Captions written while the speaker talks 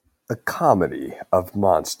a comedy of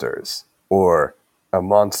monsters, or a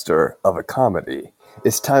monster of a comedy.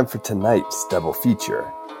 It's time for tonight's double feature.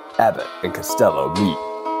 Abbott and Costello meet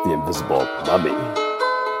the Invisible Mummy.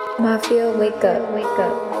 Mafia, wake up, wake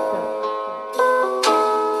up.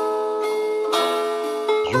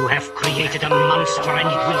 You have created a monster and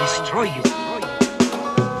it will destroy you.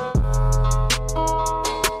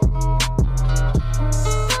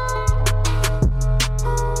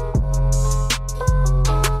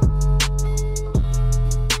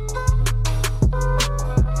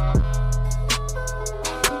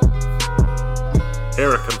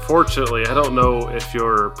 Eric, unfortunately, I don't know if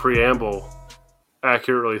your preamble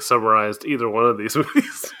accurately summarized either one of these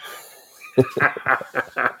movies.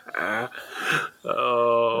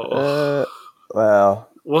 Well,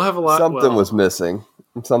 we'll have a lot. Something was missing.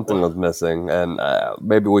 Something was missing, and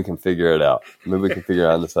maybe we can figure it out. Maybe we can figure it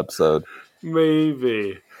out in this episode.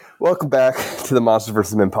 Maybe. Welcome back to the Monsters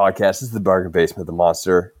vs. Men podcast. This is the bargain basement of the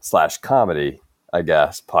monster / comedy, I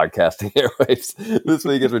guess, podcasting airwaves. This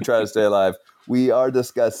week, as we try to stay alive, we are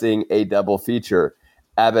discussing a double feature.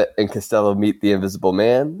 Abbott and Costello meet the Invisible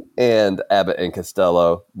Man, and Abbott and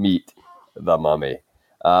Costello meet the Mummy.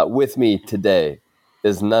 With me today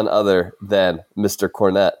is none other than Mr.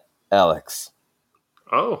 Cornett, Alex.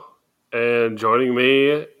 Oh, and joining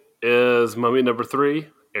me is Mummy number 3,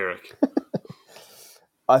 Eric.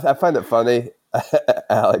 I find it funny,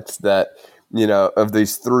 Alex, that, of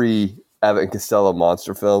these 3 Abbott and Costello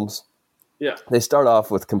monster films, they start off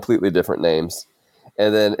with completely different names.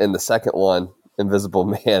 And then in the second one, Invisible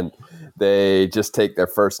Man, they just take their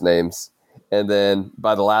first names. And then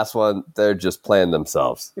by the last one, they're just playing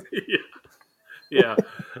themselves. Yeah.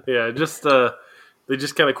 Just they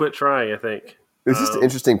just kind of quit trying, I think. It's just an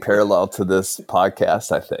interesting parallel to this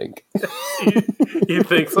podcast, I think. You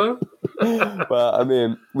think so? Well, I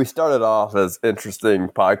mean, we started off as interesting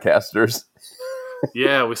podcasters.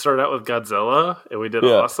 Yeah, we started out with Godzilla, and we did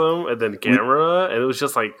awesome, and then Gamera, and it was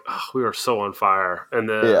just like, we were so on fire. And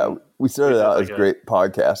then we started out as great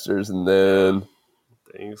podcasters, and then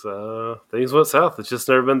things went south. It's just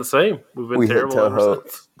never been the same. We've been terrible ever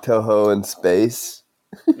since. Toho in space.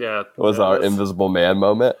 Yeah, was our Invisible Man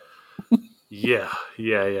moment. Yeah.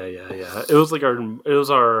 It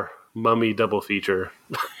was our Mummy double feature.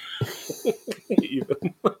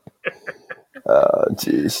 Even. Oh,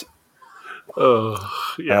 jeez. Oh,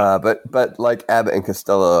 yeah. But like Abbott and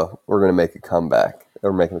Costello, we're going to make a comeback.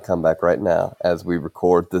 We're making a comeback right now as we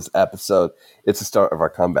record this episode. It's the start of our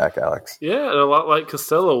comeback, Alex. Yeah, and a lot like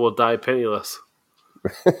Costello will die penniless.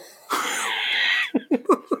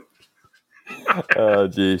 Oh,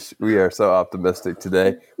 geez. We are so optimistic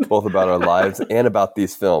today, both about our lives and about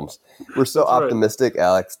these films. We're so optimistic,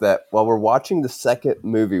 Alex, that while we're watching the second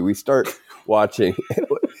movie, we start watching.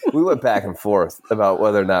 We went back and forth about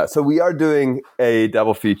whether or not. So we are doing a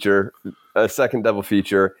double feature, a second double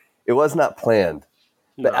feature. It was not planned,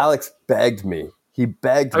 but Alex begged me. He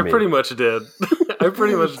begged me. I pretty much did.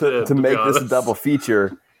 To make this a double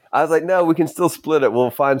feature. I was like, no, we can still split it. We'll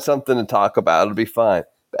find something to talk about. It'll be fine.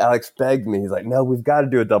 But Alex begged me. He's like, no, we've got to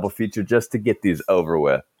do a double feature just to get these over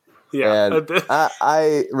with. Yeah, and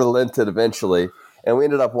I relented eventually, and we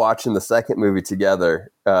ended up watching the second movie together.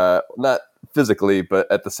 Not physically, but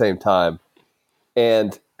at the same time,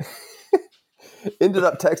 and ended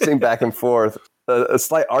up texting back and forth a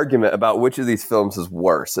slight argument about which of these films is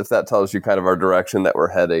worse, if that tells you kind of our direction that we're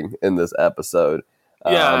heading in this episode.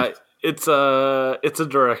 It's a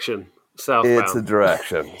direction. Southbound. It's a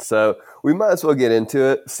direction. So we might as well get into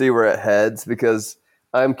it, see where it heads, because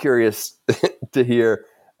I'm curious to hear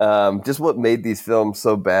just what made these films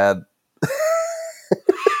so bad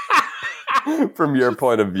from your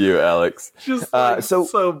point of view, Alex. Just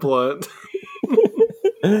so blunt.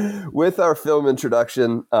 With our film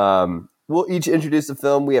introduction, we'll each introduce a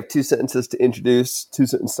film. We have 2 sentences to introduce,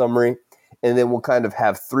 2-sentence summary, and then we'll kind of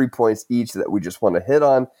have 3 points each that we just want to hit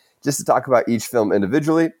on, just to talk about each film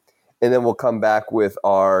individually. And then we'll come back with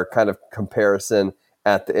our kind of comparison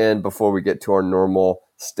at the end before we get to our normal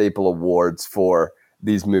staple awards for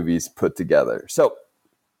these movies put together. So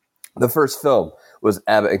the first film was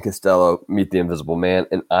Abbott and Costello Meet the Invisible Man,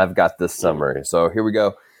 and I've got this summary. So here we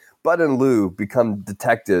go. Bud and Lou become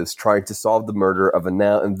detectives trying to solve the murder of a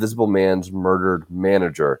now Invisible Man's murdered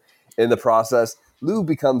manager. In the process, Lou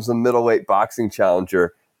becomes a middleweight boxing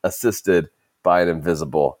challenger assisted by an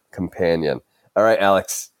invisible companion. All right,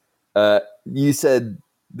 Alex. You said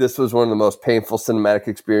this was one of the most painful cinematic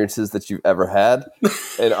experiences that you've ever had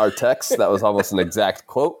in our text. That was almost an exact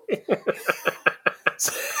quote.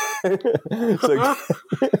 So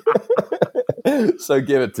So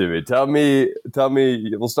give it to me. Tell me.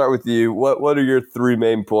 We'll start with you. What are your 3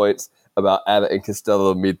 main points about Abbott and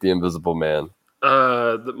Costello meet the Invisible Man?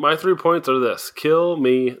 My 3 points are this: kill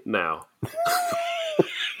me now.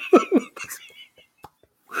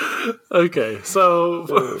 Okay, so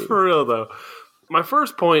for real though, my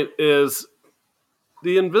first point is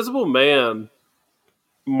the Invisible Man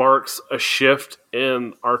marks a shift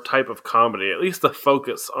in our type of comedy, at least the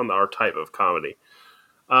focus on our type of comedy.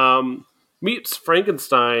 Meets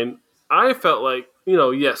Frankenstein, I felt like,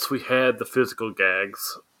 yes, we had the physical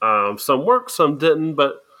gags. Some worked, some didn't,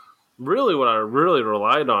 but really what I really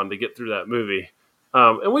relied on to get through that movie,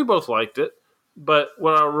 and we both liked it, but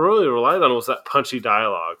what I really relied on was that punchy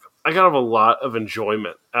dialogue. I got a lot of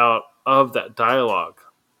enjoyment out of that dialogue.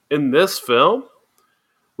 In this film,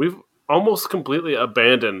 we've almost completely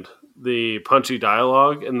abandoned the punchy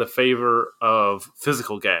dialogue in the favor of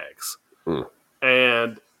physical gags.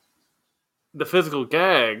 And the physical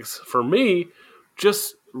gags, for me,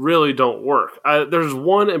 just really don't work. There's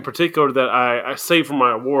one in particular that I saved for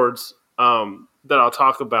my awards that I'll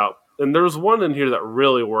talk about. And there's one in here that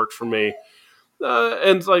really worked for me.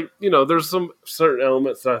 And it's like, there's some certain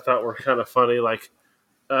elements that I thought were kind of funny. Like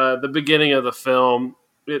the beginning of the film,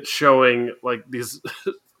 it's showing like these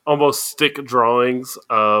almost stick drawings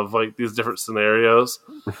of like these different scenarios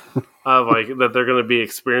of like that they're going to be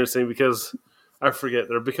experiencing because I forget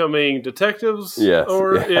they're becoming detectives. Yes.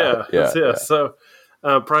 Yeah. So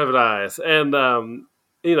private eyes, and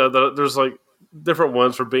there's like different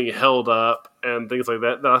ones for being held up and things like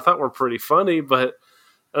that I thought were pretty funny, but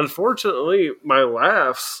unfortunately my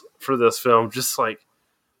laughs for this film just like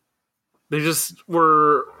they just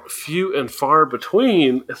were few and far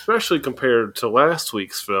between, especially compared to last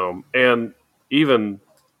week's film and even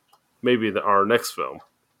maybe our next film.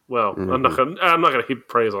 Well, I'm not gonna heap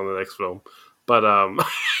praise on the next film, but I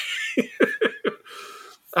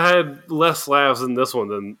had less laughs in this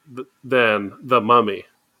one than The Mummy.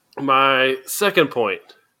 My second point: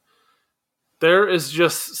 there is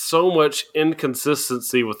just so much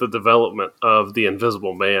inconsistency with the development of the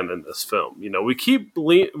Invisible Man in this film. We keep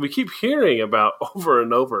hearing about over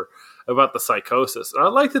and over about the psychosis. And I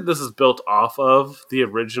like that this is built off of the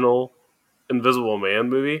original Invisible Man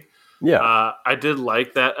movie. Yeah, I did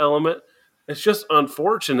like that element. It's just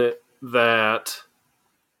unfortunate that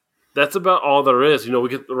that's about all there is. We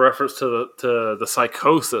get the reference to the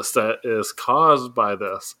psychosis that is caused by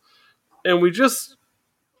this, and we just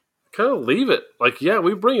kind of leave it. Like, yeah,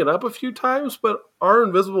 we bring it up a few times, but our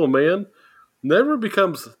Invisible Man never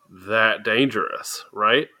becomes that dangerous,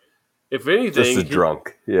 right? If anything, just a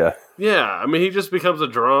drunk. Yeah. I mean, he just becomes a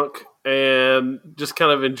drunk and just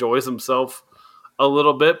kind of enjoys himself a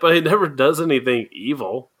little bit, but he never does anything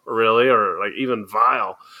evil, really, or like even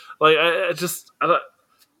vile. Like,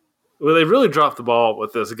 well, they really dropped the ball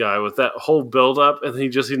with this guy with that whole build up, and he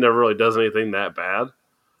never really does anything that bad.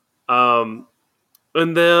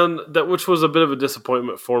 And then which was a bit of a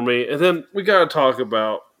disappointment for me. And then we got to talk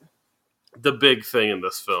about the big thing in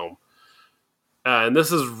this film. And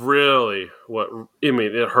this is really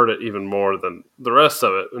it hurt it even more than the rest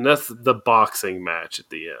of it. And that's the boxing match at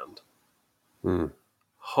the end.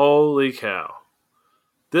 Holy cow.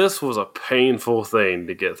 This was a painful thing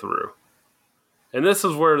to get through. And this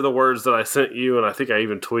is where the words that I sent you, and I think I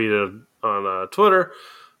even tweeted on Twitter,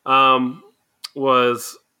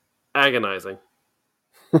 was agonizing.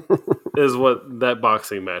 Is what that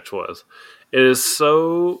boxing match was. It is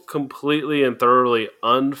so completely and thoroughly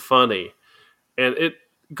unfunny. And it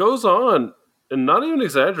goes on, and not even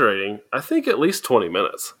exaggerating, I think at least 20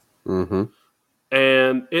 minutes. Mm-hmm.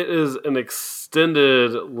 And it is an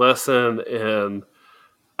extended lesson in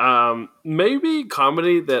maybe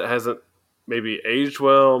comedy that hasn't maybe aged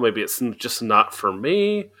well. Maybe it's just not for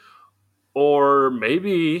me. Or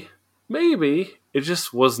maybe it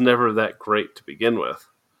just was never that great to begin with.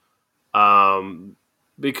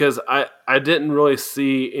 Because I didn't really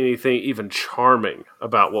see anything even charming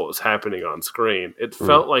about what was happening on screen. It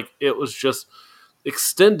felt like it was just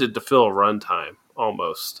extended to fill a runtime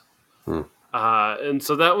almost. And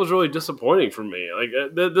so that was really disappointing for me. Like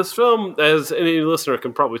this film, as any listener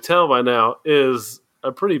can probably tell by now, is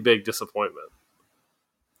a pretty big disappointment.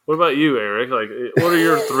 What about you, Eric? Like, what are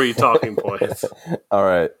your 3 talking points? All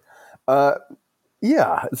right.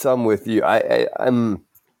 Yeah, so I'm with you. I'm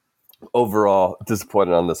overall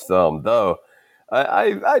disappointed on this film, though.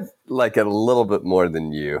 I like it a little bit more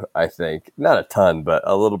than you, I think. Not a ton, but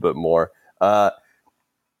a little bit more.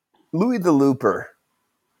 Louis the Looper.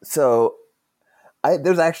 So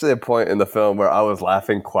there's actually a point in the film where I was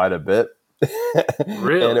laughing quite a bit.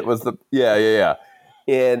 Really? And it was yeah.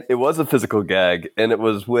 And it was a physical gag, and it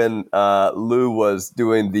was when Lou was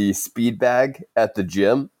doing the speed bag at the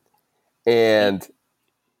gym, and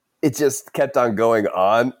it just kept on going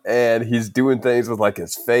on, and he's doing things with like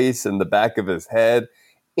his face and the back of his head,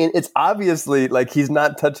 and it's obviously like he's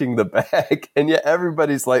not touching the bag, and yet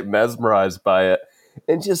everybody's like mesmerized by it,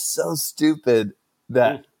 and just so stupid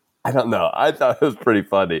that I don't know. I thought it was pretty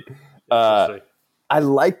funny. I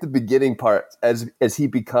like the beginning part as he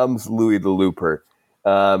becomes Louis the Looper.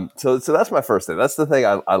 So that's my first thing. That's the thing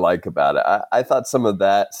I like about it. I thought some of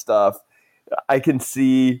that stuff, I can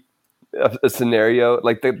see a scenario,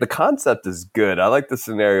 like the concept is good. I like the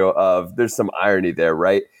scenario of, there's some irony there,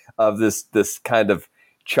 right? Of this kind of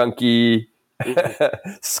chunky,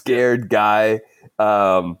 scared guy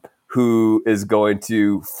who is going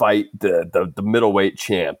to fight the middleweight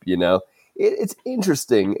champ, you know? It's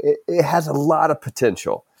interesting. It has a lot of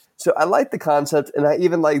potential. So I like the concept, and I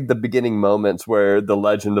even like the beginning moments where the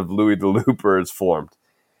legend of Louis the Looper is formed.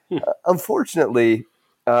 Unfortunately,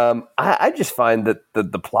 I just find that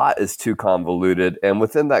the plot is too convoluted, and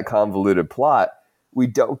within that convoluted plot, we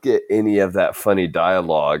don't get any of that funny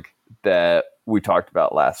dialogue that we talked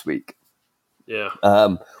about last week. Yeah.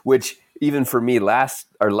 Which even for me last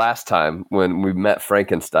time when we met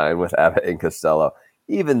Frankenstein with Abbott and Costello,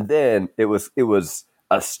 even then it was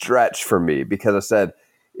a stretch for me because I said,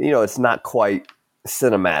 it's not quite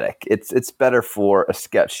cinematic. It's better for a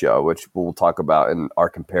sketch show, which we'll talk about in our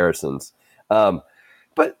comparisons.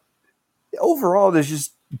 But overall, there's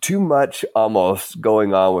just too much almost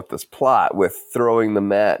going on with this plot, with throwing the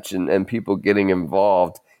match and people getting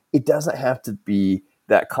involved. It doesn't have to be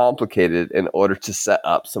that complicated in order to set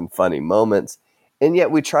up some funny moments. And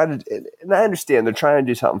yet we try to, and I understand they're trying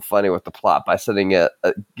to do something funny with the plot by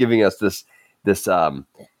giving us this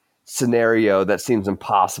scenario that seems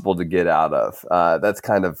impossible to get out of. That's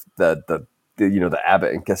kind of the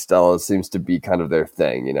Abbott and Costello seems to be kind of their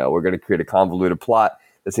thing. We're going to create a convoluted plot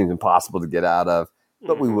that seems impossible to get out of,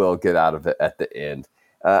 but we will get out of it at the end.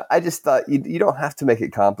 I just thought you don't have to make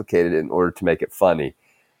it complicated in order to make it funny.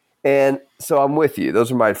 And so I'm with you.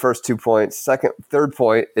 Those are my first 2 points. Third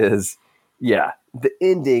point is, the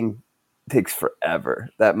ending takes forever.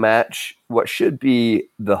 That match, what should be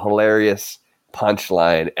the hilarious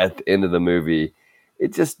punchline at the end of the movie,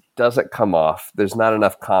 it just doesn't come off. There's not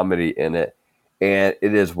enough comedy in it, and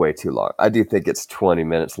it is way too long. I do think it's 20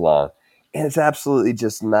 minutes long, and it's absolutely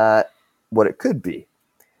just not what it could be.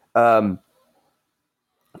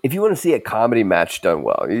 If you want to see a comedy match done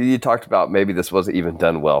well, you talked about maybe this wasn't even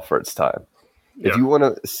done well for its time. Yeah. If you want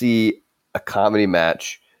to see a comedy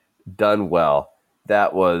match done well,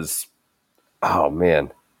 that was, at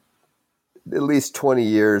least 20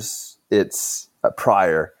 years it's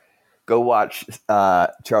prior. Go watch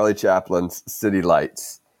Charlie Chaplin's City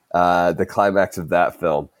Lights. The climax of that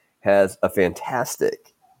film has a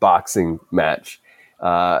fantastic boxing match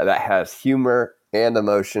that has humor and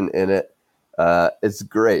emotion in it. It's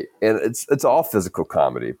great, and it's all physical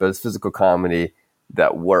comedy, but it's physical comedy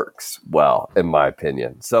that works well, in my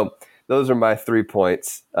opinion. So those are my 3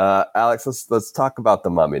 points. Alex, let's talk about The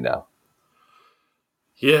Mummy now.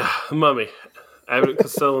 Yeah, The Mummy. Abbott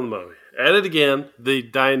Costello and The Mummy. At it again, the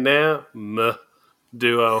Dynam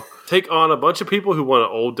duo take on a bunch of people who want an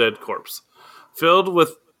old dead corpse, filled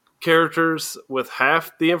with characters with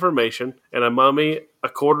half the information and a mummy a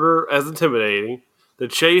quarter as intimidating. The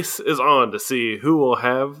chase is on to see who will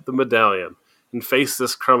have the medallion and face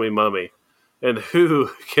this crummy mummy, and who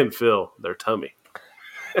can fill their tummy.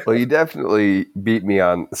 Well, you definitely beat me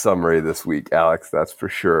on summary this week, Alex, that's for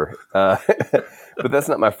sure. But that's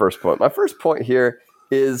not my first point. My first point here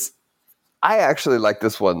is I actually like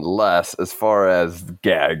this one less as far as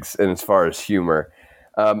gags and as far as humor.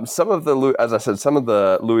 Some of the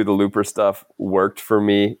Louis the Looper stuff worked for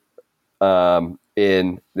me in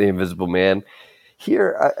The Invisible Man.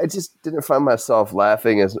 Here, I just didn't find myself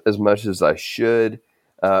laughing as much as I should.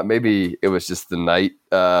 Maybe it was just the night,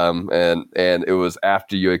 and it was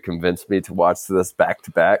after you had convinced me to watch this back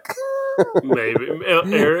to back. Maybe.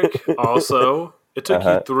 Eric, also, it took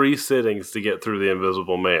you 3 sittings to get through The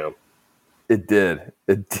Invisible Man. It did.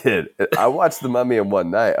 I watched The Mummy in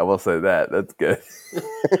one night. I will say that. That's good.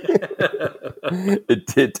 It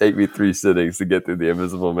did take me 3 sittings to get through The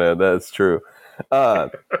Invisible Man. That's true.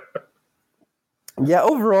 Yeah,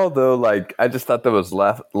 overall, though, I just thought there was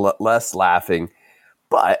less laughing.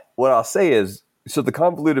 But what I'll say is, so the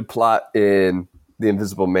convoluted plot in The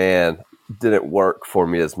Invisible Man didn't work for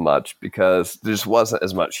me as much because there just wasn't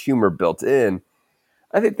as much humor built in.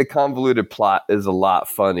 I think the convoluted plot is a lot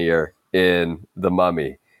funnier in The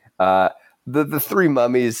Mummy. The the three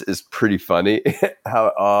mummies is pretty funny how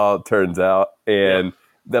it all turns out, and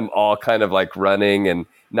them all kind of like running and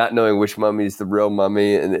not knowing which mummy is the real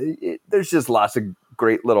mummy, and there's just lots of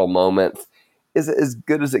great little moments. Is it as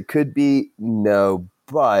good as it could be? No,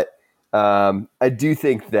 but I do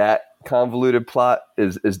think that convoluted plot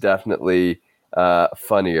is definitely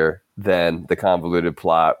funnier than the convoluted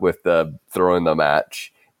plot with the throwing the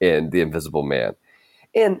match in The Invisible Man.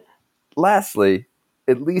 And lastly,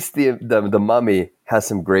 at least the Mummy has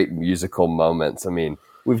some great musical moments. I mean,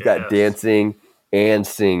 we've got dancing and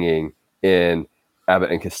singing in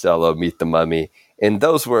Abbott and Costello Meet the Mummy, and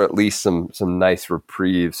those were at least some nice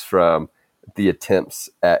reprieves from the attempts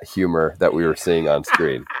at humor that we were seeing on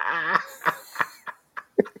screen.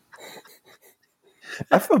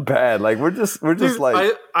 I feel bad. Like we're just dude,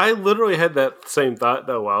 like I literally had that same thought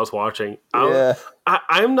though while I was watching.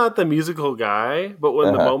 I'm not the musical guy, but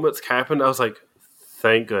when the moments happened, I was like,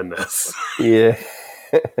 thank goodness. Yeah.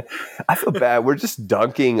 I feel bad. We're just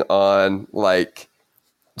dunking on like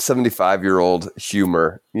 75-year-old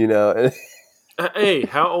humor, you know. Hey,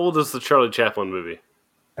 how old is the Charlie Chaplin movie?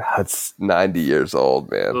 It's 90 years old,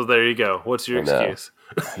 man. Well, there you go. What's your excuse?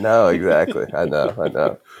 No, exactly. I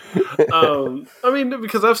know. I mean,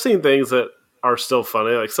 because I've seen things that are still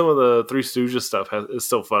funny. Like some of the Three Stooges stuff is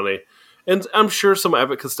still funny. And I'm sure some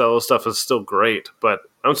Abbott Costello stuff is still great. But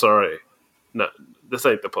I'm sorry. No, this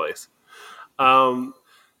ain't the place. But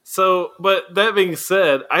that being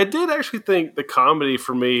said, I did actually think the comedy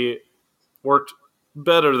for me worked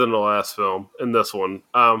better than the last film in this one.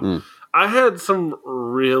 I had some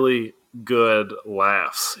really good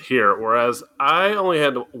laughs here, whereas I only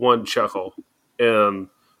had one chuckle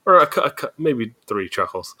maybe three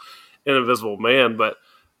chuckles in Invisible Man. But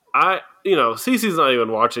Cece's not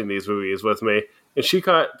even watching these movies with me, and she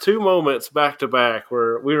caught two moments back to back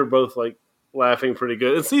where we were both like laughing pretty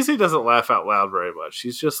good. And Cece doesn't laugh out loud very much.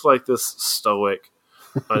 She's just like this stoic,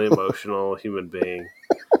 unemotional human being.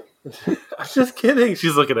 I'm just kidding.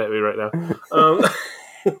 She's looking at me right now.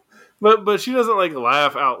 But she doesn't like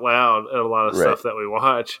laugh out loud at a lot of stuff that we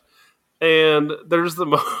watch. And there's the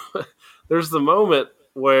moment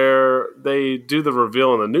where they do the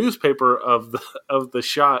reveal in the newspaper of the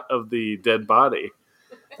shot of the dead body.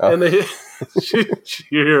 Oh. And you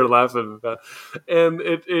hear her laughing about it. And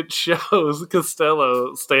it shows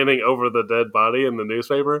Costello standing over the dead body in the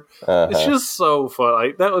newspaper. It's just so fun.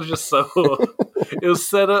 Like that was just so it was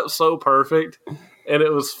set up so perfect, and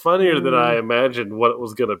it was funnier than I imagined what it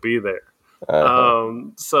was going to be there.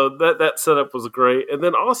 So that setup was great. And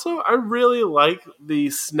then also I really like the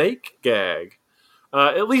snake gag.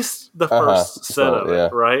 At least the first set of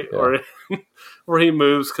it, right? Yeah. Where he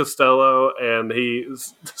moves Costello and he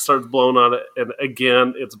starts blowing on it, and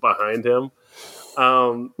again, it's behind him.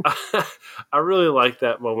 I really like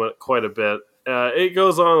that moment quite a bit. It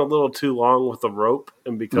goes on a little too long with the rope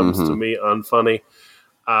and becomes, to me, unfunny.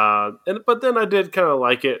 But then I did kind of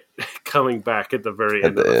like it coming back at the very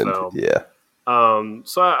end of the film. Yeah.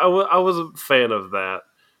 So I was a fan of that.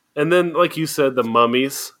 And then, like you said, the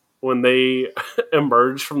mummies, when they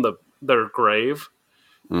emerge from their grave,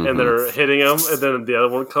 and they're hitting him, and then the other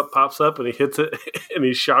one pops up and he hits it, and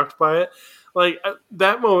he's shocked by it. Like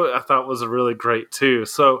that moment, I thought was really great too.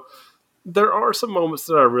 So there are some moments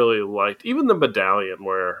that I really liked. Even the medallion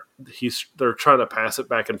where they're trying to pass it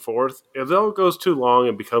back and forth. If it all goes too long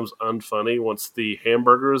and becomes unfunny once the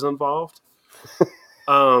hamburger is involved.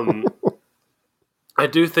 I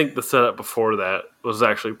do think the setup before that was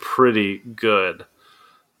actually pretty good.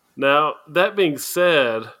 Now, that being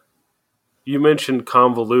said, you mentioned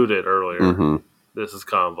convoluted earlier. This is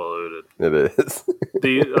convoluted. It is.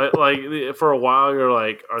 For a while, you're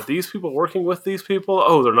like, are these people working with these people?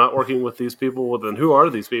 Oh, they're not working with these people. Well, then who are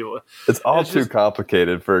these people? It's too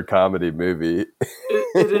complicated for a comedy movie.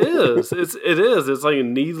 It is. It is. It's like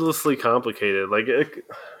needlessly complicated. Like,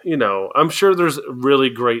 I'm sure there's really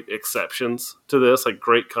great exceptions to this, like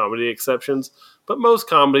great comedy exceptions. But most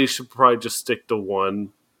comedies should probably just stick to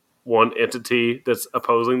one entity that's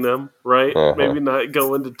opposing them, right? Maybe not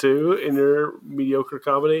go into two in your mediocre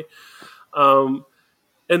comedy. And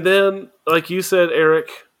then, like you said, Eric,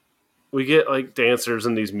 we get like dancers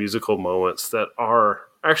in these musical moments that are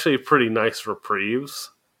actually pretty nice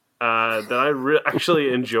reprieves that I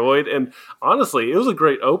actually enjoyed. And honestly, it was a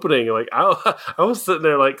great opening. Like I was sitting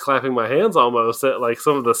there like clapping my hands almost at like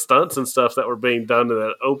some of the stunts and stuff that were being done in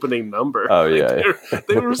that opening number. Oh like, yeah,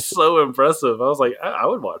 they were so impressive. I was like, I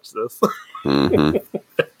would watch this.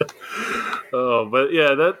 Oh, but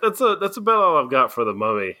yeah, that's about all I've got for the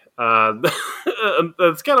Mummy.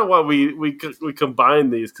 That's kind of why we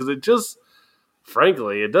combine these, because it just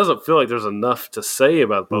frankly, it doesn't feel like there's enough to say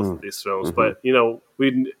about both of these films. But when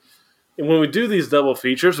we do these double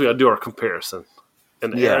features, we got to do our comparison.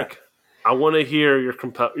 And Eric, I want to hear your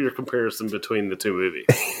comparison between the two movies.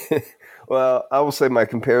 Well, I will say my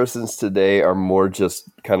comparisons today are more just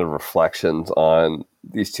kind of reflections on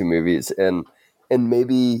these two movies, and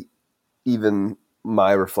maybe even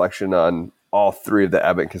my reflection on all three of the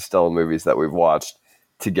Abbott and Costello movies that we've watched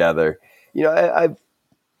together. I'm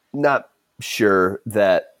not sure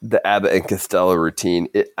that the Abbott and Costello routine,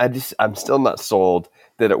 I'm still not sold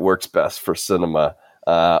that it works best for cinema,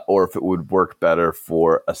 or if it would work better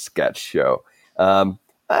for a sketch show.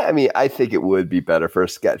 I think it would be better for a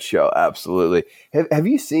sketch show. Absolutely. Have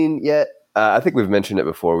you seen yet? I think we've mentioned it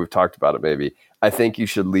before. We've talked about it maybe. I Think You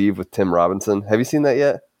Should Leave with Tim Robinson. Have you seen that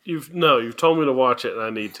yet? You've told me to watch it and I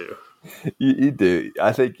need to. You do.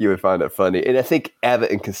 I think you would find it funny. And I think Abbott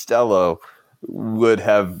and Costello would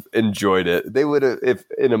have enjoyed it. They would have, if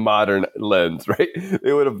in a modern lens, right?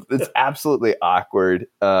 They would have. It's absolutely awkward.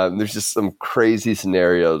 There's just some crazy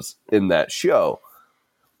scenarios in that show.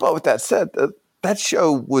 But with that said, that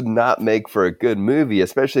show would not make for a good movie,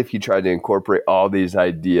 especially if you tried to incorporate all these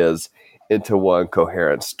ideas into one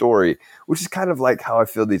coherent story, which is kind of like how I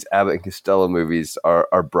feel these Abbott and Costello movies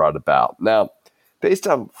are brought about. Now, based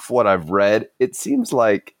on what I've read, it seems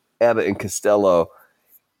like Abbott and Costello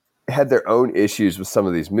had their own issues with some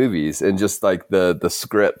of these movies and just like the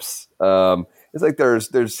scripts. It's like there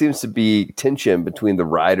seems to be tension between the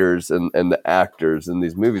writers and the actors in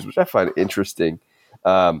these movies, which I find interesting.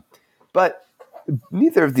 But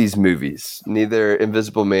neither of these movies, neither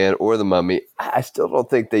Invisible Man or The Mummy, I still don't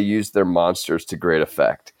think they use their monsters to great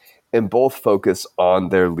effect, and both focus on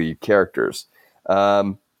their lead characters,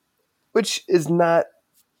 which is not.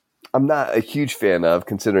 I'm not a huge fan of,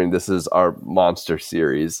 considering this is our monster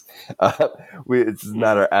series. It's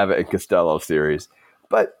not our Abbott and Costello series.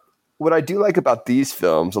 But what I do like about these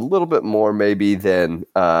films, a little bit more maybe than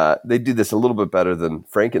they do this a little bit better than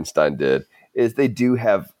Frankenstein did, is they do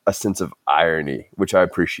have a sense of irony, which I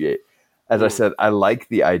appreciate. As I said, I like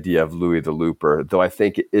the idea of Louis the Looper, though I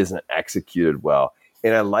think it isn't executed well.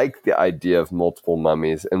 And I like the idea of multiple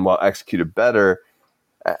mummies. And while executed better,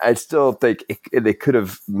 I still think they could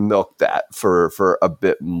have milked that for a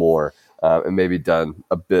bit more, and maybe done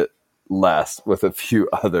a bit less with a few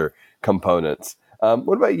other components.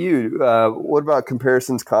 What about you? What about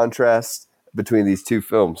comparisons, contrasts between these two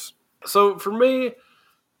films? So for me,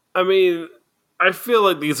 I feel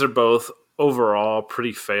like these are both overall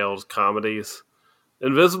pretty failed comedies.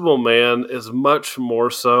 Invisible Man is much more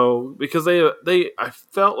so because I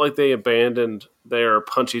felt like they abandoned their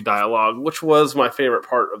punchy dialogue, which was my favorite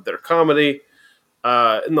part of their comedy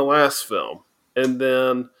in the last film. And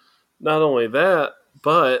then not only that,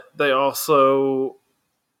 but they also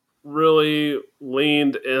really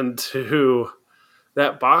leaned into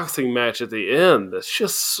that boxing match at the end. That's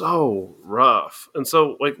just so rough. And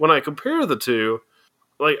so, like, when I compare the two,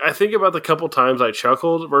 like, I think about the couple times I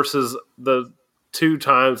chuckled versus the 2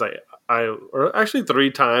 times or actually 3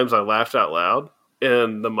 times I laughed out loud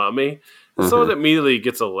in The Mummy. And so it immediately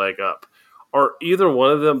gets a leg up. Are either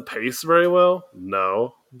one of them paced very well?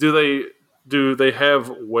 No. Do they have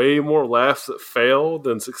way more laughs that fail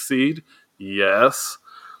than succeed? Yes.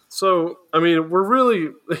 So, we're really,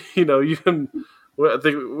 I think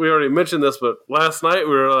we already mentioned this, but last night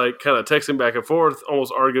we were like kind of texting back and forth,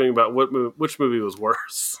 almost arguing about which movie was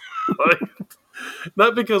worse.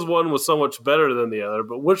 Not because one was so much better than the other,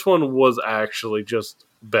 but which one was actually just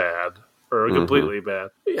bad or completely bad.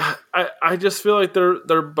 I just feel like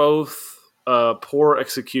they're both poor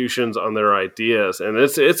executions on their ideas, and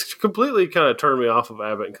it's completely kind of turned me off of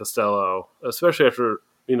Abbott and Costello, especially after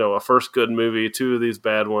a first good movie, 2 of these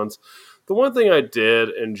bad ones. The one thing I did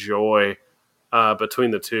enjoy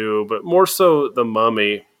between the two, but more so The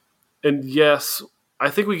Mummy, and yes, I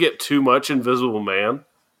think we get too much Invisible Man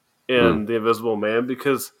in The Invisible Man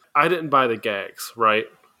because I didn't buy the gags, right?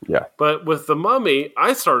 Yeah. But with The Mummy,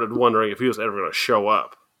 I started wondering if he was ever going to show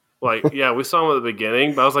up. Like, yeah, we saw him at the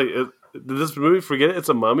beginning, but I was like, did this movie forget it's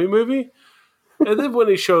a mummy movie? And then when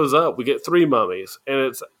he shows up, we get 3 mummies. And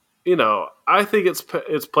it's, I think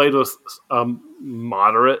it's played with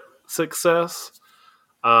moderate success.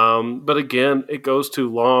 But again, it goes too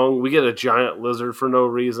long. We get a giant lizard for no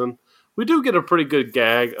reason. We do get a pretty good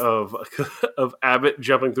gag of Abbott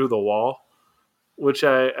jumping through the wall, which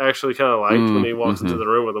I actually kind of liked when he walks into the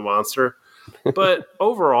room with the monster. But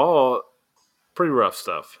overall, pretty rough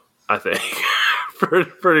stuff, I think.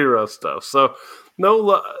 pretty rough stuff. So,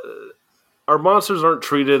 our monsters aren't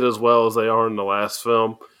treated as well as they are in the last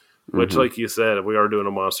film. which, like you said, we are doing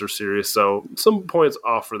a monster series, so some points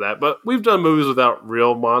off for that. But we've done movies without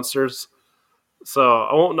real monsters, so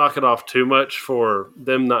I won't knock it off too much for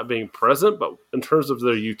them not being present. But in terms of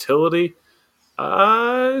their utility,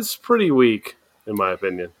 it's pretty weak, in my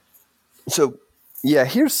opinion. So, yeah,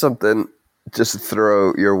 here's something just to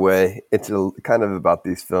throw your way. It's kind of about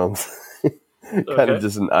these films, kind of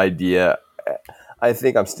just an idea. I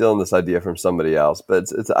think I'm stealing this idea from somebody else, but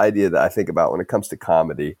it's an idea that I think about when it comes to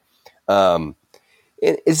comedy. And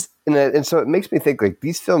so it makes me think like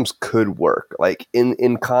these films could work. Like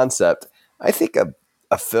in concept, I think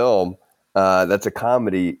a film that's a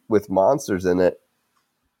comedy with monsters in it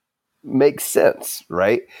makes sense,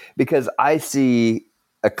 right? Because I see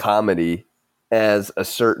a comedy as a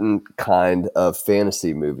certain kind of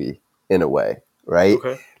fantasy movie in a way, right?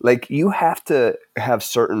 Okay. Like you have to have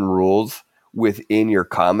certain rules within your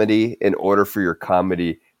comedy in order for your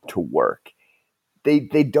comedy to work. They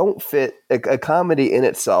don't fit. A comedy in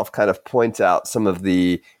itself kind of points out some of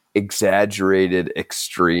the exaggerated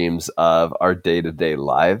extremes of our day-to-day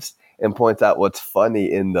lives and points out what's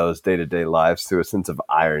funny in those day-to-day lives through a sense of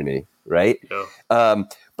irony, right? Yeah.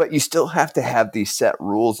 But you still have to have these set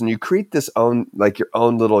rules, and you create this your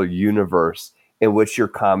own little universe in which your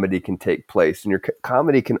comedy can take place. And your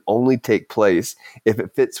comedy can only take place if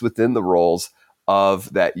it fits within the roles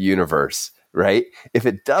of that universe, right? If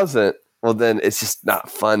it doesn't, well, then it's just not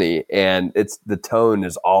funny, and the tone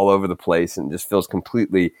is all over the place and just feels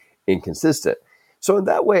completely inconsistent. So in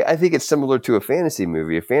that way, I think it's similar to a fantasy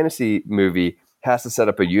movie. A fantasy movie has to set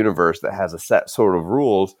up a universe that has a set sort of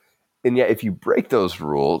rules, and yet if you break those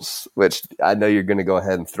rules, which I know you're going to go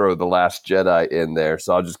ahead and throw The Last Jedi in there,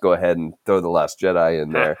 so I'll just go ahead and throw The Last Jedi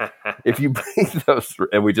in there. If you break those,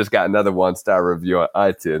 and we just got another 1-star review on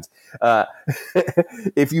iTunes.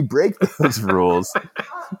 If you break those rules...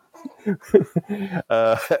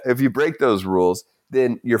 if you break those rules,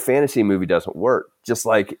 then your fantasy movie doesn't work. Just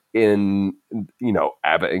like in,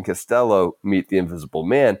 Abbott and Costello Meet the Invisible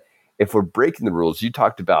Man. If we're breaking the rules, you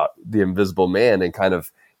talked about the Invisible Man and kind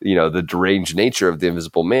of, the deranged nature of the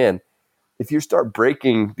Invisible Man. If you start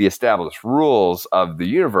breaking the established rules of the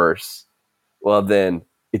universe, well, then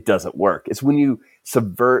it doesn't work. It's when you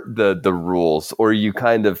subvert the rules, or you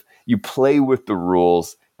play with the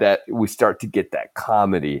rules, that we start to get that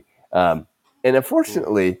comedy. And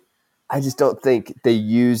unfortunately, I just don't think they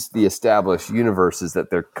use the established universes that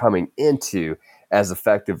they're coming into as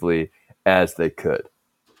effectively as they could.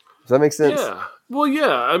 Does that make sense? Yeah. Well,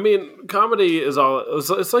 yeah. I mean, comedy is all.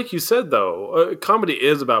 It's like you said, though. Comedy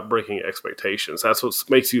is about breaking expectations. That's what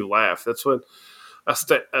makes you laugh. That's when a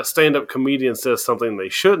stand-up comedian says something they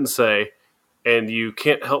shouldn't say, and you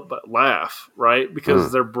can't help but laugh, right?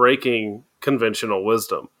 Because they're breaking conventional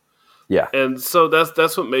wisdom. Yeah. And so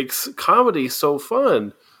that's what makes comedy so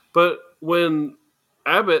fun. But when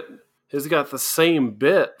Abbott has got the same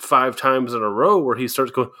bit 5 times in a row where he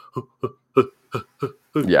starts going,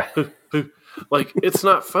 yeah, like, it's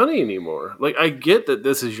not funny anymore. Like, I get that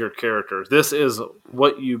this is your character. This is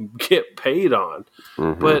what you get paid on.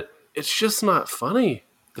 But it's just not funny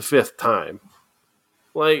the 5th time.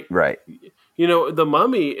 Like, right. The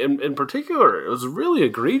Mummy in particular, it was really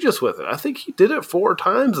egregious with it. I think he did it 4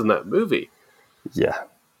 times in that movie. Yeah.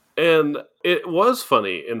 And it was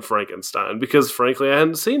funny in Frankenstein because, frankly, I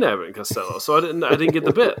hadn't seen Abbott and Costello, so I didn't get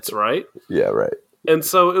the bits, right? Yeah, right. And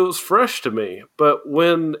so it was fresh to me. But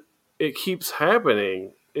when it keeps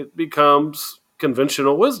happening, it becomes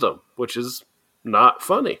conventional wisdom, which is not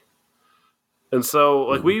funny. And so,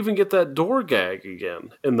 like, we even get that door gag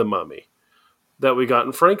again in The Mummy that we got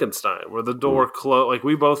in Frankenstein, where the door closed. Like,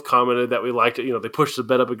 we both commented that we liked it. They pushed the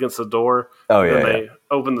bed up against the door. Oh, yeah. And they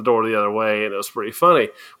opened the door the other way, and it was pretty funny.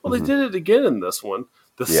 Well, they did it again in this one.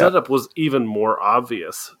 The setup was even more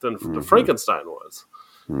obvious than the Frankenstein was.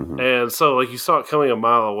 And so, like, you saw it coming a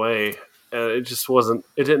mile away, and it just wasn't,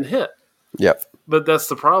 it didn't hit. Yep. But that's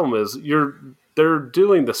the problem is they're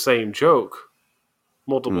doing the same joke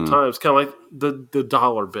multiple times, kind of like the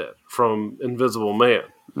dollar bit from Invisible Man.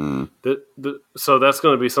 So that's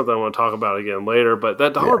going to be something I want to talk about again later. But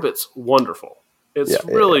that dollar bit's wonderful. It's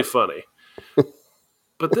really funny.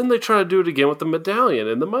 But then they try to do it again with the medallion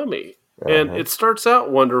and the Mummy, and it starts out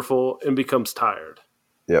wonderful and becomes tired.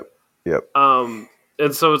 Yep.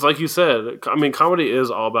 And so it's like you said. I mean, comedy is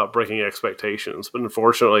all about breaking expectations, but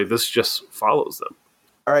unfortunately, this just follows them.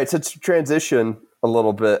 All right, so to transition a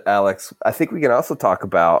little bit, Alex, I think we can also talk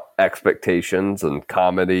about expectations and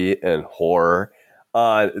comedy and horror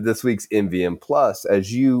on this week's MVM Plus,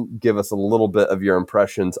 as you give us a little bit of your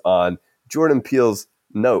impressions on Jordan Peele's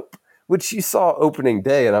Nope, which you saw opening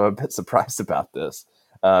day, and I'm a bit surprised about this.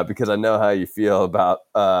 because I know how you feel about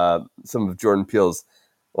some of Jordan Peele's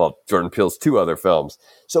two other films.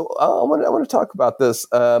 So I want to talk about this.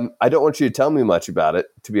 I don't want you to tell me much about it,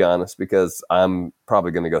 to be honest, because I'm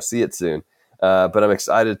probably going to go see it soon. But I'm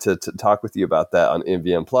excited to talk with you about that on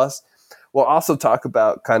MVM Plus. We'll also talk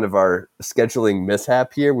about kind of our scheduling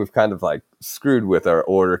mishap here. We've kind of like screwed with our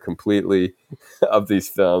order completely of these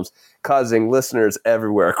films, causing listeners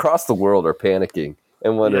everywhere across the world are panicking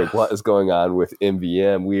and wondering what is going on with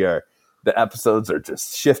MVM. The episodes are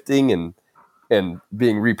just shifting and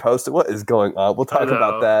being reposted. What is going on? We'll talk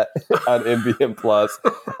about that on MVM Plus.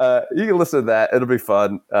 You can listen to that. It'll be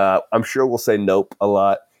fun. I'm sure we'll say nope a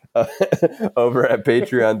lot over at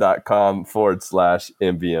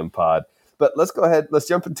patreon.com/MVM pod. But let's go ahead. Let's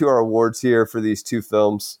jump into our awards here for these two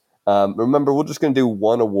films. Remember, we're just going to do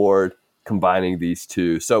one award combining these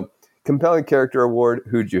two. So, compelling character award,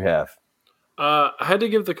 who'd you have? I had to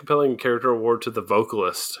give the compelling character award to the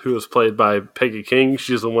vocalist, who was played by Peggy King.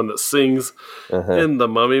 She's the one that sings in the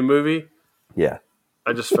Mummy movie. Yeah.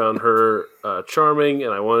 I just found her charming,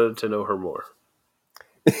 and I wanted to know her more.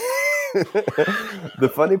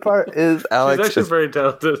 The funny part is Alex she's actually very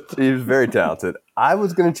talented. She's very talented. I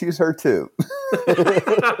was going to choose her too.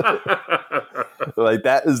 Like,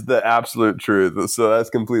 that is the absolute truth. So that's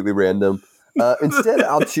completely random. Instead,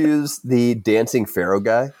 I'll choose the dancing pharaoh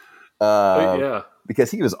guy.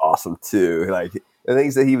 Because he was awesome too. Like, the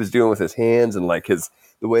things that he was doing with his hands and like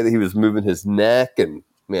the way that he was moving his neck, and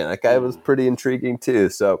man, that guy was pretty intriguing too.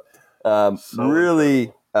 So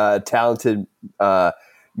really talented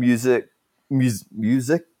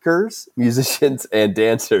musicians and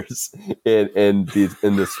dancers in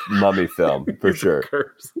this Mummy film for sure.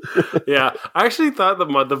 Yeah, I actually thought that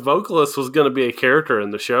the vocalist was going to be a character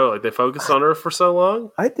in the show. Like, they focused on her for so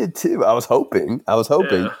long. I did too. I was hoping. Yeah. I was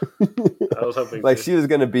hoping like too. She was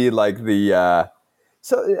going to be like the.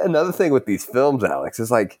 So another thing with these films, Alex, is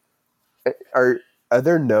like, are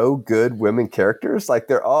there no good women characters? Like,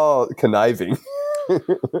 they're all conniving.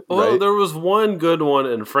 Well, there was one good one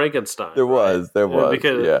in Frankenstein. There was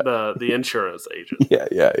because the insurance agent.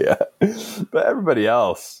 Yeah. But everybody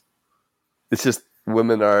else, it's just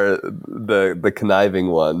women are the conniving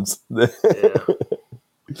ones.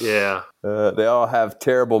 Yeah. They all have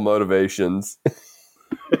terrible motivations.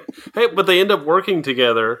 Hey, but they end up working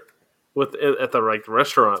together at the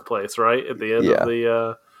restaurant place, right? At the end of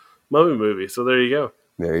the Mummy movie. So there you go.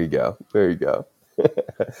 There you go.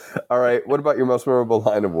 All right. What about your most memorable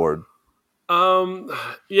line award?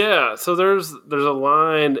 Yeah. So there's a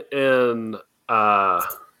line in I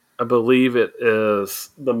believe it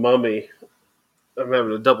is The Mummy. I'm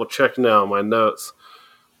having to double check now my notes,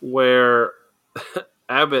 where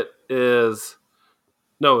Abbott is.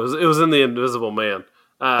 No, it was in The Invisible Man.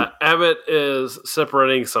 Abbott is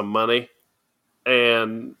separating some money,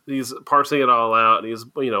 and he's parsing it all out, and he's,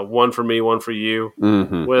 one for me, one for you,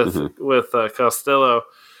 with Costello,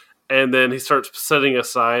 and then he starts setting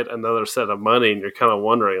aside another set of money, and you're kind of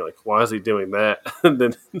wondering, like, why is he doing that? And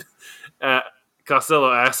then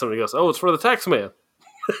Costello asks him, he goes, "Oh, it's for the tax man."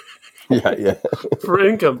 Yeah. For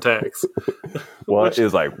income tax. One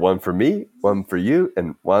is like, one for me, one for you,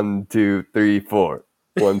 and 1, 2, 3, 4.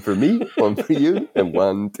 One for me, one for you, and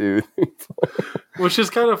 1, 2, 3, 4. Which is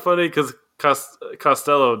kind of funny because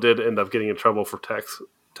Costello did end up getting in trouble for tax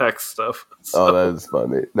stuff. So. Oh, that is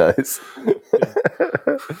funny. Nice.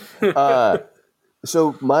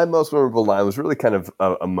 So my most memorable line was really kind of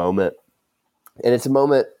a moment, and it's a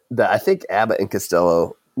moment that I think Abbott and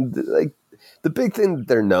Costello, like, the big thing that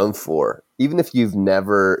they're known for, even if you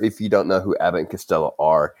don't know who Abbott and Costello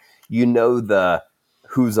are, you know the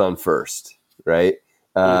who's on first, right?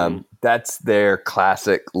 That's their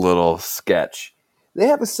classic little sketch. They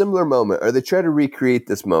have a similar moment, or they try to recreate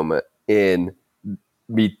this moment in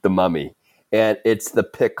Meet the Mummy, and it's the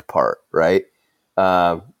pick part, right?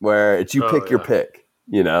 Where it's you pick your pick,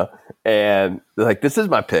 and they're like, "This is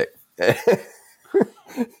my pick."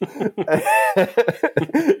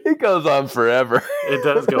 It goes on forever. It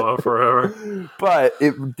does go on forever. But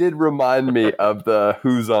it did remind me of the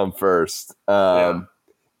who's on first. And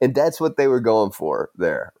that's what they were going for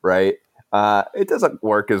there, right? It doesn't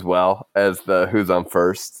work as well as the who's on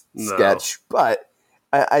first sketch, but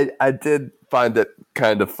I did find it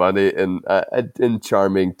kind of funny and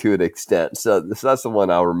charming to an extent. So that's the one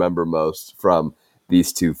I'll remember most from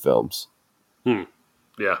these two films.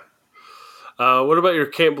 Yeah. What about your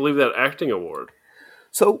Can't Believe That Acting award?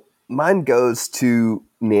 So mine goes to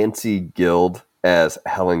Nancy Guild as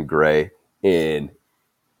Helen Gray in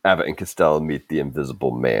Abbott and Costello Meet the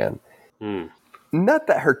Invisible Man. Not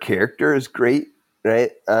that her character is great,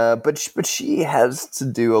 right? But she has to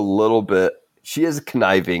do a little bit she is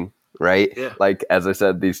conniving, right? Yeah. Like, as I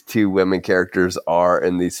said, these two women characters are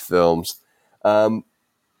in these films.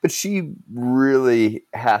 But she really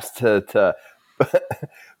has to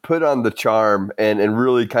put on the charm and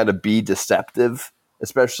really kind of be deceptive,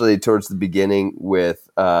 especially towards the beginning with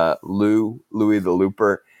Louis the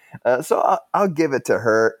Looper. So I'll give it to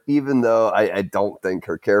her, even though I don't think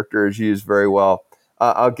her character is used very well.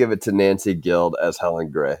 I'll give it to Nancy Guild as Helen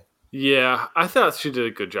Gray. Yeah, I thought she did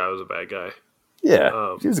a good job as a bad guy.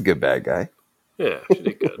 Yeah, she was a good bad guy. Yeah, she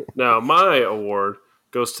did good. Now, my award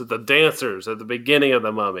goes to the dancers at the beginning of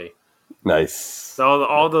The Mummy. Nice.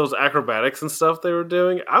 All those acrobatics and stuff they were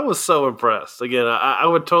doing, I was so impressed. Again, I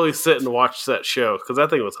would totally sit and watch that show because that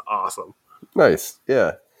thing was awesome. Nice.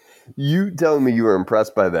 Yeah. You telling me you were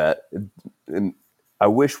impressed by that, and I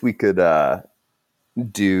wish we could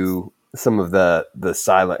do some of the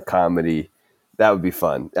silent comedy. That would be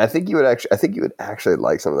fun. I think you would actually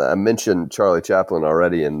like some of that. I mentioned Charlie Chaplin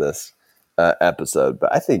already in this episode,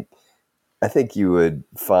 but I think you would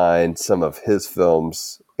find some of his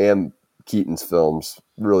films and Keaton's films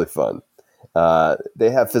really fun. They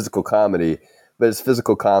have physical comedy, but it's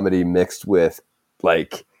physical comedy mixed with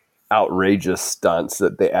like outrageous stunts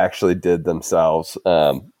that they actually did themselves.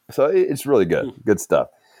 So it's really good. Good stuff.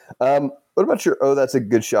 What about your That's a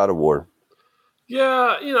Good Shot award?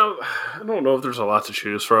 Yeah, I don't know if there's a lot to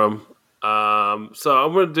choose from. So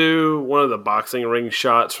I'm going to do one of the boxing ring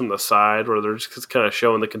shots from the side where they're just kind of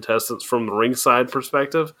showing the contestants from the ringside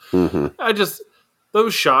perspective. Mm-hmm.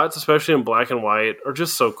 Those shots, especially in black and white, are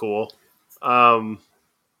just so cool. And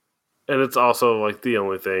it's also like the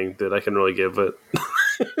only thing that I can really give it.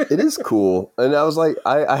 It is cool. And I was like,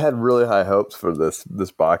 I had really high hopes for this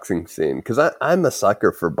boxing scene because I'm a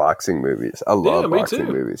sucker for boxing movies. I love boxing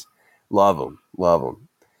movies. Love them.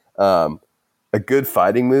 A good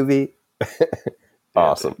fighting movie.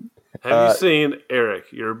 Awesome. Have you seen, Eric,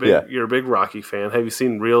 you're a big Rocky fan. Have you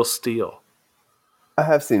seen Real Steel?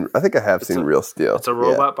 I think I have seen Real Steel. It's a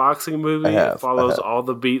robot boxing movie. It follows all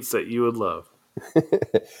the beats that you would love.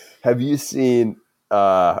 Have you seen,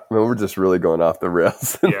 we're just really going off the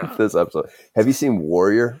rails in this episode. Have you seen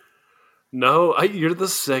Warrior? No, you're the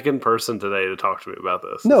second person today to talk to me about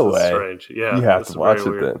this. No way. Strange. Yeah, you have to watch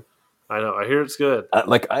it then. I know. I hear it's good.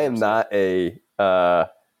 I am not a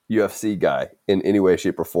UFC guy in any way,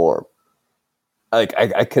 shape, or form. I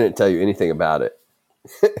couldn't tell you anything about it.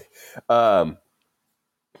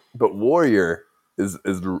 But Warrior is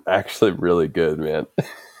actually really good, man.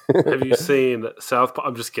 Have you seen Southpaw?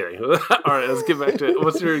 I'm just kidding. All right, let's get back to it.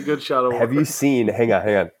 What's your good shot award? Have you seen? Hang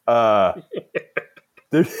on. Oh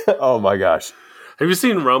my gosh. Have you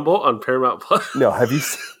seen Rumble on Paramount Plus? No. Have you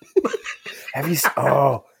seen?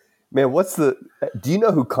 Oh man, do you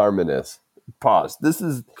know who Carmen is? Pause. This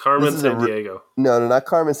is Carmen Sandiego. No, not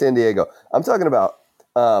Carmen Sandiego. I'm talking about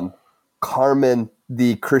Carmen,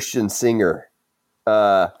 the Christian singer.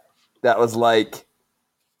 That was like,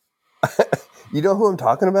 you know who I'm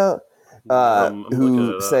talking about?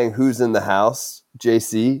 Who sang "Who's in the House"?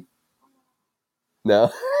 JC.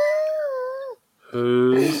 No.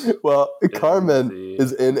 Who's? Well, Carmen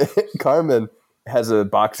is in it. Carmen has a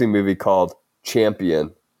boxing movie called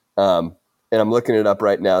Champion. And I'm looking it up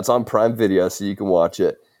right now. It's on Prime Video, so you can watch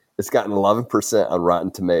it. It's gotten 11% on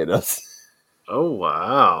Rotten Tomatoes. Oh,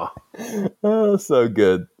 wow. Oh, so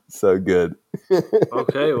good. So good.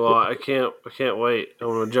 Okay, well, I can't wait. I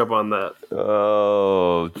want to jump on that.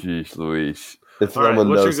 Oh, geez, Luis. If someone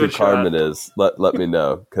knows who Carmen is, let me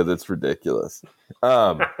know, because it's ridiculous.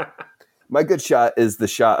 My good shot is the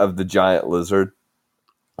shot of the giant lizard.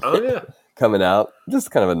 Oh, yeah. Coming out.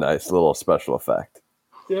 Just kind of a nice little special effect.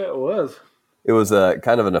 Yeah, it was. It was a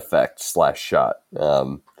kind of an effect / shot.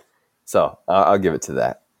 So I'll give it to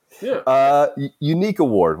that. Yeah. Unique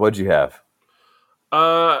award. What'd you have?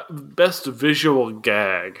 Best visual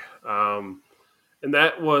gag. And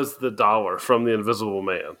that was the dollar from The Invisible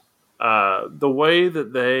Man. The way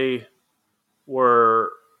that they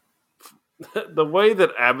were, the way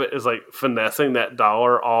that Abbott is like finessing that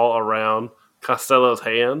dollar all around Costello's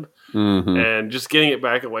hand and just getting it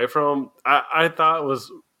back away from him, I thought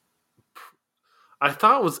was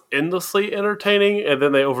endlessly entertaining, and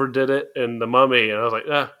then they overdid it in The Mummy, and I was like,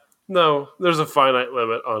 no, there's a finite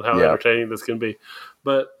limit on how entertaining this can be.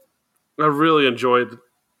 But I really enjoyed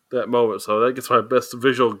that moment, so that gets my best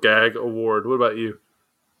visual gag award. What about you?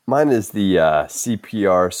 Mine is the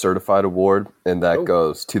CPR certified award, and that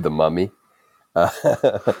goes to The Mummy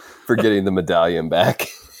for getting the medallion back.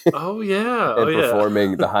 Oh, yeah. And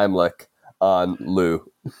performing the Heimlich on Lou.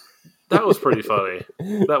 That was pretty funny.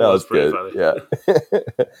 That was pretty funny. Yeah.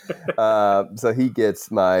 So he gets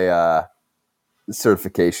my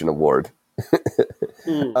certification award.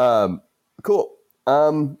 Cool.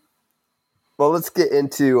 Well, let's get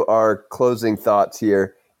into our closing thoughts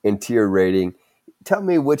here and tier rating. Tell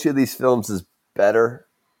me which of these films is better,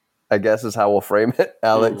 I guess is how we'll frame it,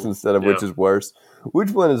 Alex, instead of which is worse.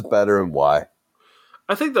 Which one is better and why?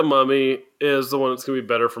 I think The Mummy is the one that's going to be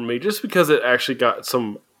better for me just because it actually got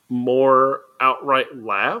some more outright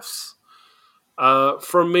laughs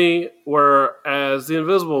from me, whereas The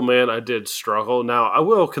Invisible Man, I did struggle. Now, I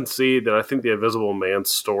will concede that I think The Invisible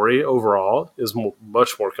Man's story overall is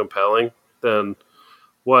much more compelling than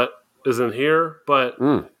what is in here, but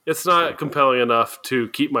it's not compelling enough to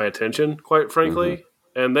keep my attention, quite frankly.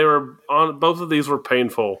 And they were on both of these were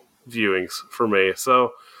painful viewings for me.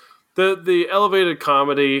 So the elevated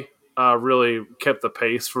comedy really kept the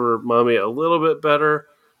pace for Mummy a little bit better,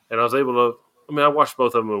 and I was able to. I mean, I watched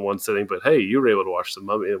both of them in one sitting, but hey, you were able to watch The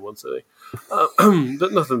Mummy in one sitting.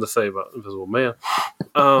 But nothing to say about Invisible Man.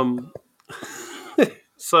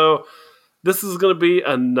 So this is going to be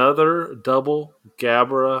another double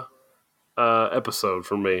Gabra episode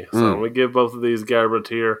for me. So I'm going to give both of these Gabra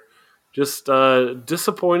tier. Just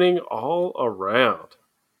disappointing all around.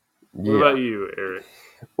 What about you, Eric?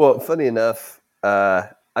 Well, funny enough,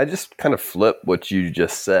 I just kind of flipped what you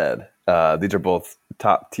just said. These are both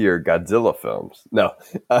top tier Godzilla films. No,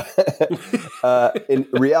 in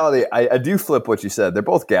reality, I do flip what you said. They're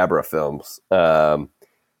both Gabra films.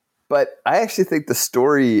 But I actually think the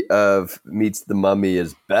story of Meets the Mummy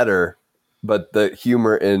is better, but the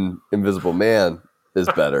humor in Invisible Man is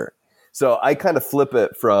better. So I kind of flip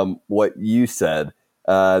it from what you said.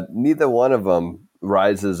 Neither one of them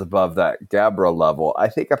rises above that Gabra level. I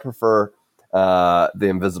think I prefer The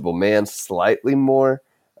Invisible Man slightly more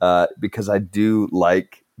because I do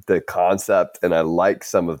like the concept and I like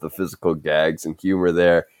some of the physical gags and humor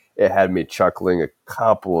there. It had me chuckling a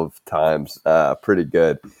couple of times pretty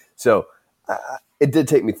good. So it did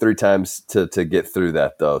take me 3 times to get through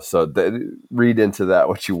that, though. So read into that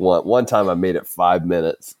what you want. One time I made it 5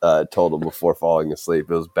 minutes total before falling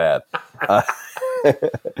asleep. It was bad.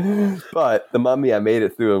 But The Mummy, I made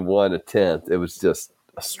it through in 1 attempt. It was just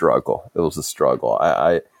a struggle. It was a struggle.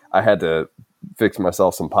 I had to fix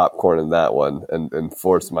myself some popcorn in that one and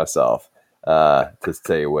force myself to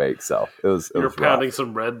stay awake. So it was pounding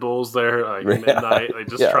some Red Bulls there like midnight, like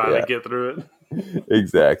just trying to get through it.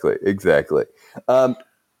 Exactly.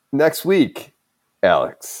 Next week,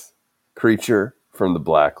 Alex, Creature from the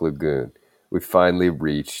Black Lagoon. We finally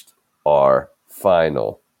reached our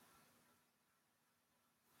final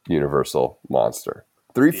Universal monster.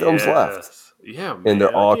 3 films left. Yeah, man. And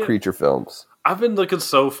they're all creature films. I've been looking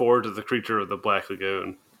so forward to the Creature of the Black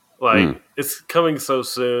Lagoon. Like, it's coming so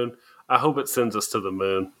soon. I hope it sends us to the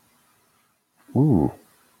moon. Ooh,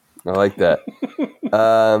 I like that.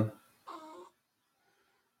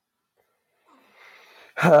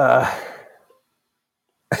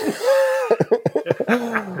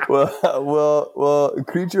 Well,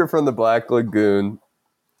 Creature from the Black Lagoon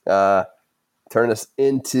turn us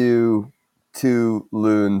into 2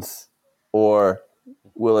 loons, or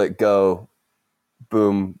will it go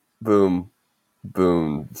boom, boom,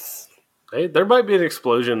 booms? Hey, there might be an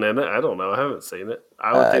explosion in it. I don't know. I haven't seen it.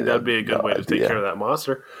 I would think that'd be a good way to take care of that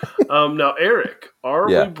monster. Now, Eric, are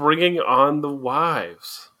we bringing on the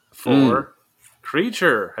wives for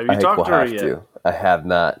Creature? Have you talked to her yet? I have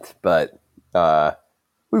not, but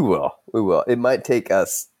we will. It might take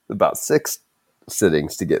us about 6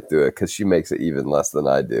 sittings to get through it because she makes it even less than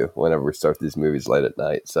I do whenever we start these movies late at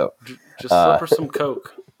night. So just slip her some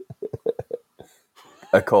Coke.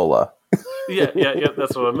 A cola. Yeah,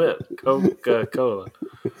 that's what I meant. Coca-Cola.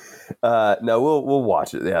 No, we'll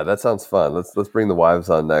watch it. Yeah, that sounds fun. Let's bring the wives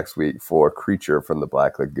on next week for Creature from the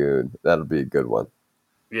Black Lagoon. That'll be a good one.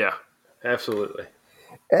 Yeah, absolutely.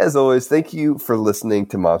 As always, thank you for listening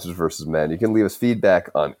to Monsters vs. Men. You can leave us feedback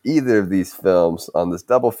on either of these films, on this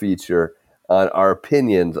double feature, on our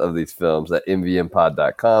opinions of these films at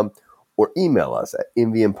mvmpod.com, or email us at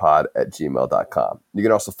mvmpod@gmail.com. You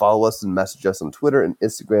can also follow us and message us on Twitter and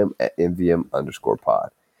Instagram at mvm_pod.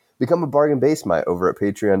 Become a bargain basemite over at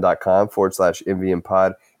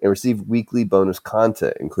patreon.com/mvmpod and receive weekly bonus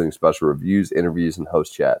content, including special reviews, interviews, and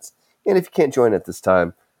host chats. And if you can't join at this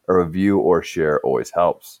time, a review or share always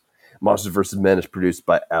helps. Monsters vs. Men is produced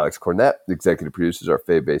by Alex Cornett. The executive producers are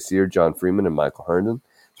Faye Basier, John Freeman, and Michael Herndon.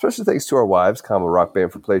 Special thanks to our wives, Comma Rock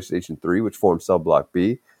Band for PlayStation 3, which forms Cell Block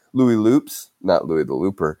B, Louis Loops, not Louis the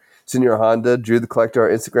Looper, Senior Honda, Drew the Collector, our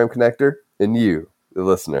Instagram connector, and you, the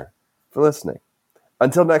listener, for listening.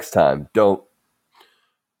 Until next time, don't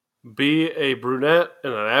be a brunette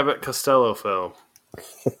in an Abbott Costello film.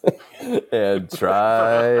 and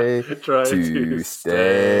try Try to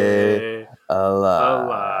stay alive.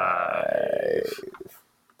 alive.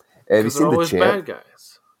 Have you Because they're seen The always Champ? bad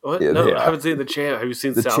guys. What? Yeah, No, they I are. haven't seen The Champ. Have you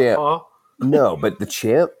seen The Southpaw? No, but The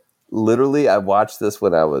Champ, literally, I watched this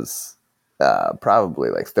when I was probably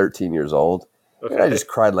like 13 years old. Okay. And I just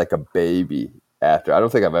cried like a baby after. I don't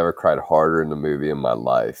think I've ever cried harder in a movie in my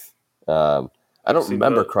life. I don't seen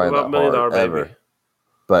remember the- crying what that about Million hard Dollar ever. Baby?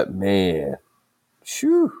 But man,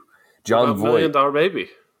 shoo. What John about Million Voight. Dollar Baby?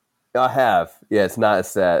 I have. Yeah, it's not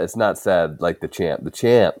sad. It's not sad like The Champ. The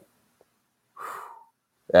Champ.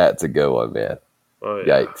 That's a good one, man. Oh,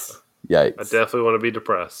 yeah. Yikes. Yikes. I definitely want to be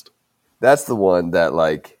depressed. That's the one that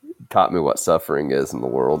like taught me what suffering is in the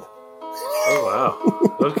world. Oh,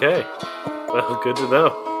 wow. Okay. Well, good to know.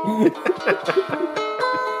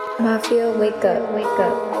 Mafia, wake up, wake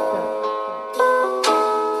up.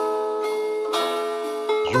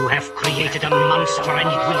 You have created a monster and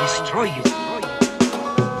it will destroy you.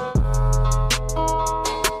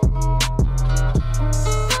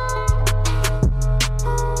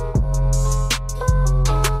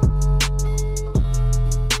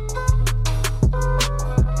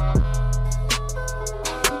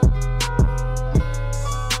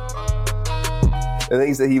 The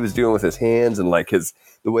things that he was doing with his hands and like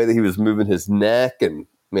the way that he was moving his neck, and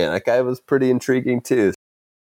man, that guy was pretty intriguing too.